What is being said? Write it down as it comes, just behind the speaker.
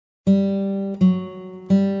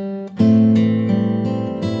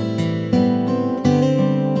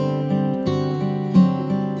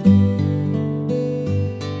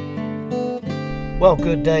Well,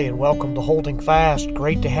 good day and welcome to Holding Fast.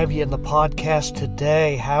 Great to have you in the podcast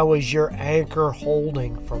today. How is your anchor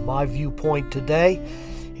holding? From my viewpoint today,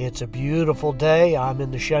 it's a beautiful day. I'm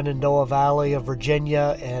in the Shenandoah Valley of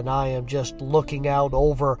Virginia, and I am just looking out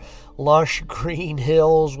over lush green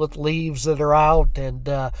hills with leaves that are out, and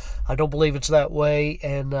I don't believe it's that way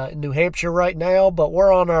in New Hampshire right now, but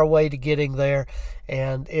we're on our way to getting there,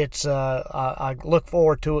 and it's I look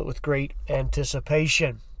forward to it with great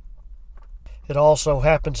anticipation. It also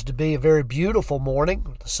happens to be a very beautiful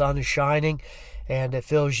morning. The sun is shining, and it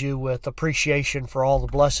fills you with appreciation for all the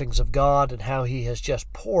blessings of God and how He has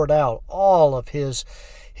just poured out all of His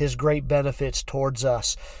great benefits towards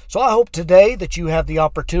us. So I hope today that you have the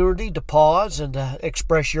opportunity to pause and to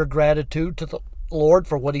express your gratitude to the Lord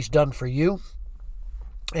for what He's done for you.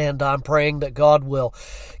 And I'm praying that God will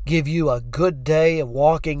give you a good day of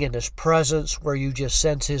walking in His presence where you just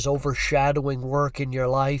sense His overshadowing work in your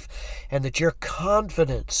life, and that your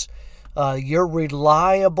confidence, your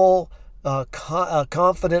reliable,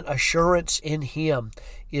 confident assurance in Him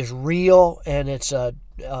is real, and it's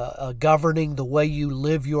governing the way you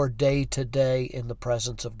live your day to day in the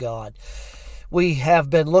presence of God. We have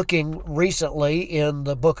been looking recently in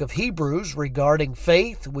the book of Hebrews regarding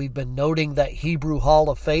faith. We've been noting that Hebrew Hall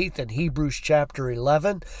of Faith in Hebrews chapter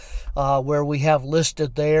 11, where we have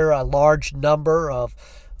listed there a large number of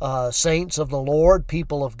saints of the Lord,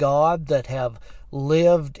 people of God that have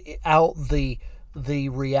lived out the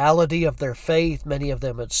reality of their faith. Many of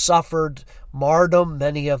them had suffered martyrdom.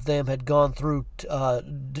 Many of them had gone through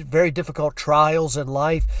very difficult trials in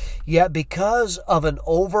life. Yet because of an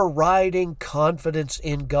overriding confidence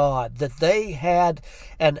in God, that they had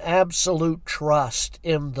an absolute trust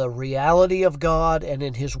in the reality of God and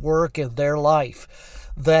in His work in their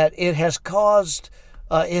life, that it has caused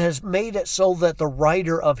it has made it so that the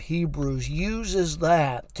writer of Hebrews uses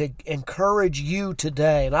that to encourage you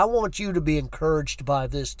today. And I want you to be encouraged by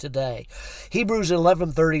this today. Hebrews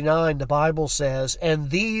 11:39, the Bible says, "And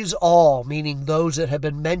these all," meaning those that have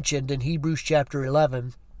been mentioned in Hebrews chapter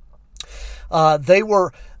 11,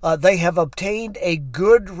 they have obtained a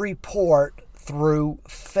good report through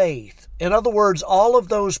faith. In other words, all of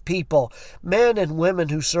those people, men and women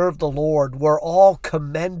who served the Lord, were all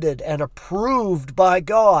commended and approved by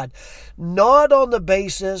God, not on the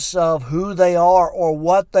basis of who they are or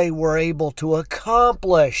what they were able to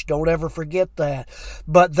accomplish. Don't ever forget that.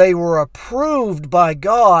 But they were approved by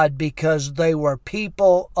God because they were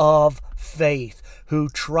people of faith who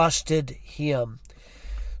trusted Him.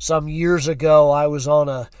 Some years ago, I was on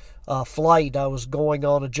a flight. I was going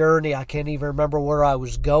on a journey. I can't even remember where I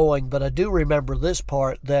was going, but I do remember this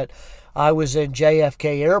part, that I was in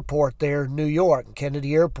JFK Airport there in New York,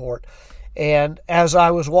 Kennedy Airport. And as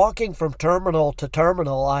I was walking from terminal to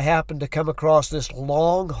terminal, I happened to come across this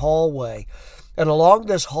long hallway. And along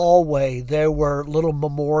this hallway, there were little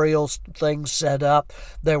memorial things set up.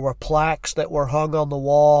 There were plaques that were hung on the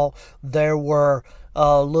wall. There were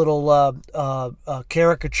little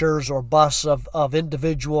caricatures or busts of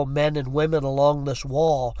individual men and women along this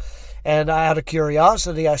wall. And out of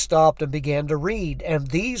curiosity, I stopped and began to read. And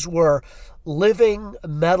these were Living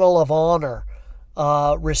Medal of Honor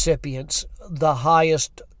recipients, the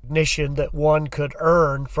highest recognition that one could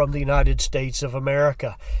earn from the United States of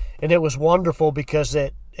America. And it was wonderful because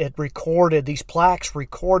it recorded, these plaques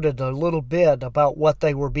recorded a little bit about what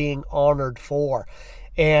they were being honored for.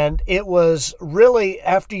 And it was really,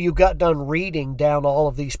 after you got done reading down all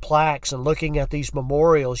of these plaques and looking at these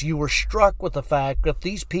memorials, you were struck with the fact that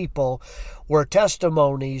these people were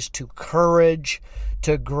testimonies to courage,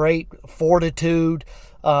 to great fortitude.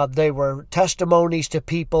 They were testimonies to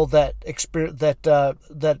people that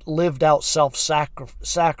lived out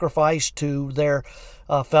self-sacrifice to their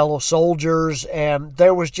fellow soldiers. And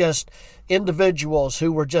there was just individuals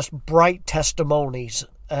who were just bright testimonies,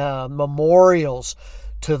 memorials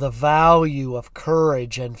to the value of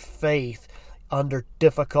courage and faith under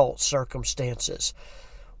difficult circumstances.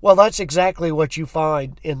 Well, that's exactly what you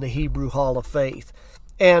find in the Hebrew Hall of Faith.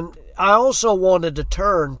 And I also wanted to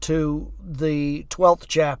turn to the 12th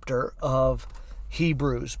chapter of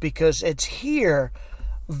Hebrews, because it's here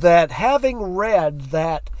that, having read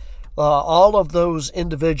that all of those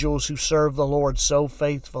individuals who serve the Lord so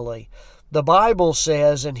faithfully, the Bible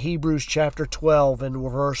says in Hebrews chapter 12 and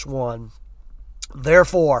verse 1,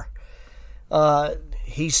 "Therefore,"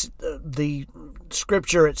 the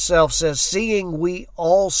scripture itself says, "seeing we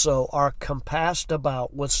also are compassed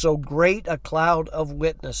about with so great a cloud of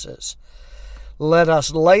witnesses, let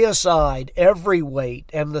us lay aside every weight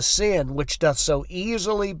and the sin which doth so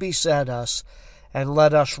easily beset us, and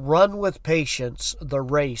let us run with patience the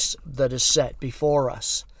race that is set before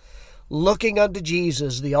us." looking unto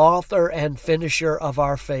Jesus, the author and finisher of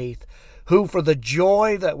our faith, who for the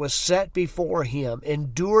joy that was set before him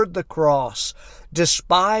endured the cross,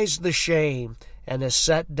 despised the shame, and is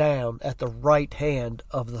set down at the right hand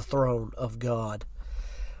of the throne of God.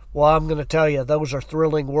 Well, I'm going to tell you, those are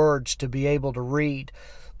thrilling words to be able to read.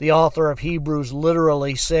 The author of Hebrews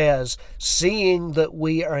literally says, seeing that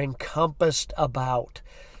we are encompassed about,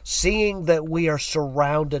 seeing that we are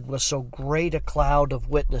surrounded with so great a cloud of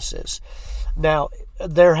witnesses. Now,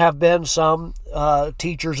 there have been some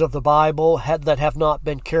teachers of the Bible that have not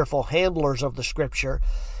been careful handlers of the Scripture,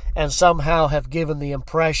 and somehow have given the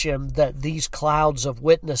impression that these clouds of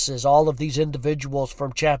witnesses, all of these individuals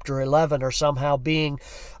from chapter 11, are somehow being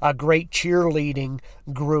a great cheerleading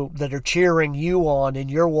group that are cheering you on in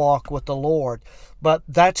your walk with the Lord. But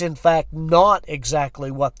that's in fact not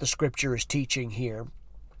exactly what the Scripture is teaching here.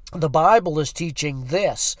 The Bible is teaching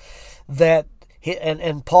this, that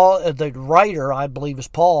and Paul, the writer, I believe is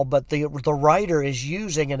Paul, but the writer is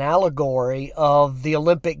using an allegory of the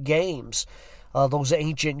Olympic Games, those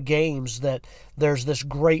ancient games, that there's this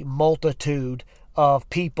great multitude of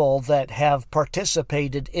people that have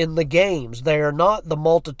participated in the games. They are not the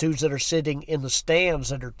multitudes that are sitting in the stands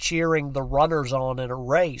that are cheering the runners on in a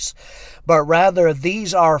race, but rather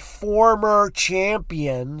these are former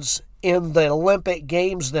champions in the Olympic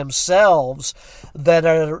Games themselves that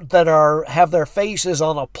have their faces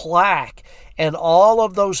on a plaque. And all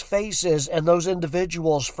of those faces and those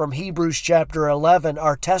individuals from Hebrews chapter 11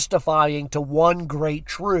 are testifying to one great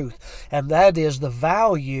truth, and that is the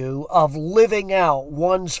value of living out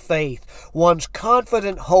one's faith, one's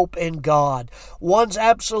confident hope in God, one's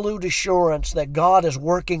absolute assurance that God is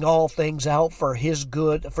working all things out for His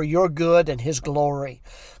good, for your good and His glory.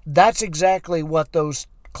 That's exactly what those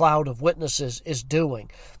cloud of witnesses is doing.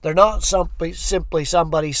 They're not simply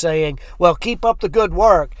somebody saying, well, keep up the good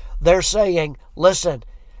work. They're saying, listen,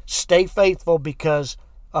 stay faithful, because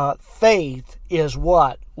faith is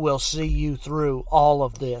what will see you through all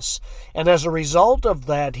of this. And as a result of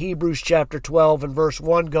that, Hebrews chapter 12 and verse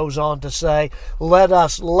 1 goes on to say, let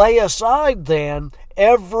us lay aside then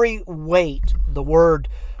every weight. The word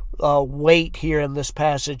weight here in this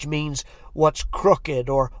passage means what's crooked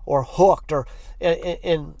or hooked, or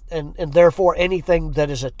and therefore anything that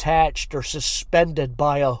is attached or suspended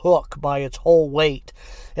by a hook by its whole weight.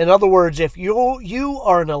 In other words, if you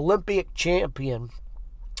are an Olympic champion,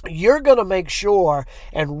 you're going to make sure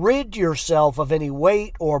and rid yourself of any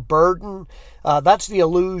weight or burden. That's the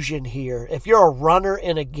illusion here. If you're a runner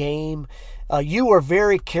in a game, you are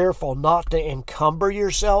very careful not to encumber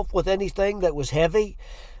yourself with anything that was heavy.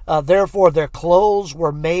 Therefore, their clothes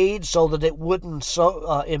were made so that it wouldn't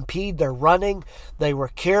impede their running. They were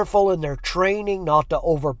careful in their training not to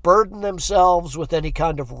overburden themselves with any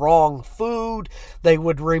kind of wrong food. They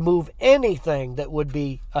would remove anything that would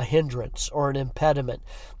be a hindrance or an impediment.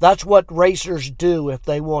 That's what racers do if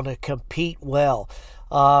they want to compete well.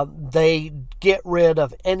 They get rid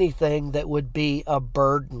of anything that would be a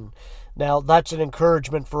burden. Now, that's an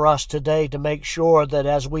encouragement for us today to make sure that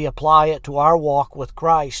as we apply it to our walk with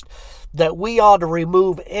Christ, that we ought to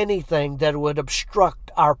remove anything that would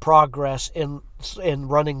obstruct our progress in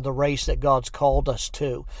running the race that God's called us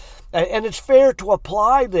to. And it's fair to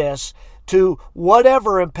apply this to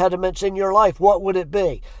whatever impediments in your life. What would it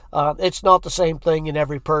be? It's not the same thing in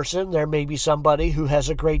every person. There may be somebody who has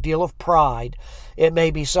a great deal of pride. It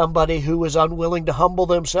may be somebody who is unwilling to humble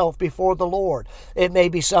themselves before the Lord. It may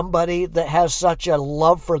be somebody that has such a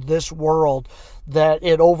love for this world that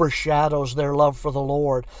it overshadows their love for the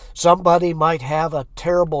Lord. Somebody might have a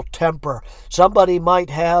terrible temper. Somebody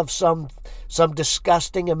might have some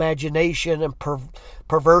disgusting imagination and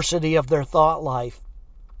perversity of their thought life.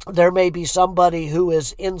 There may be somebody who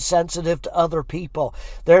is insensitive to other people.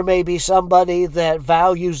 There may be somebody that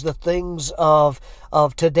values the things of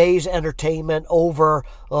today's entertainment over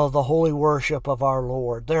the holy worship of our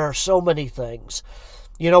Lord. There are so many things.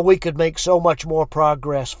 You know, we could make so much more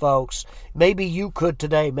progress, folks. Maybe you could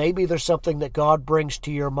today. Maybe there's something that God brings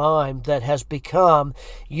to your mind that has become,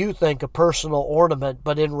 you think, a personal ornament,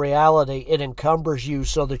 but in reality it encumbers you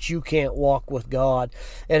so that you can't walk with God.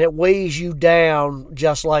 And it weighs you down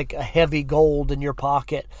just like a heavy gold in your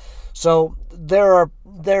pocket. So there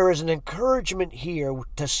is an encouragement here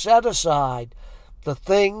to set aside the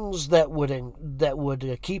things that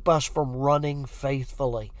would keep us from running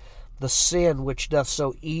faithfully. The sin which doth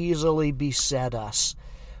so easily beset us.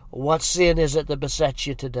 What sin is it that besets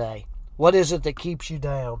you today? What is it that keeps you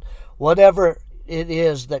down? Whatever it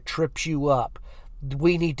is that trips you up,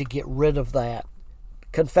 we need to get rid of that.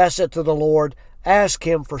 Confess it to the Lord. Ask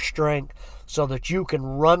Him for strength so that you can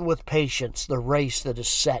run with patience the race that is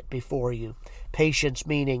set before you. Patience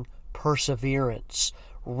meaning perseverance.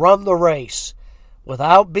 Run the race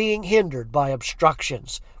without being hindered by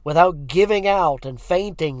obstructions, without giving out and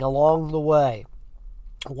fainting along the way.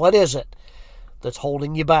 What is it that's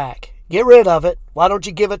holding you back? Get rid of it. Why don't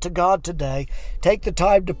you give it to God today? Take the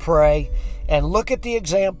time to pray and look at the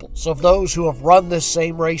examples of those who have run this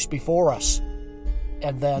same race before us.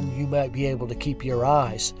 And then you might be able to keep your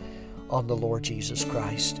eyes on the Lord Jesus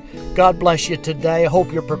Christ. God bless you today. I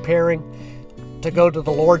hope you're preparing to go to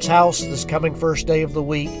the Lord's house this coming first day of the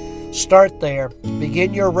week. Start there.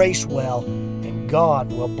 Begin your race well, and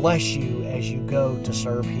God will bless you as you go to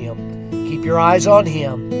serve Him. Keep your eyes on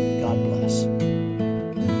Him.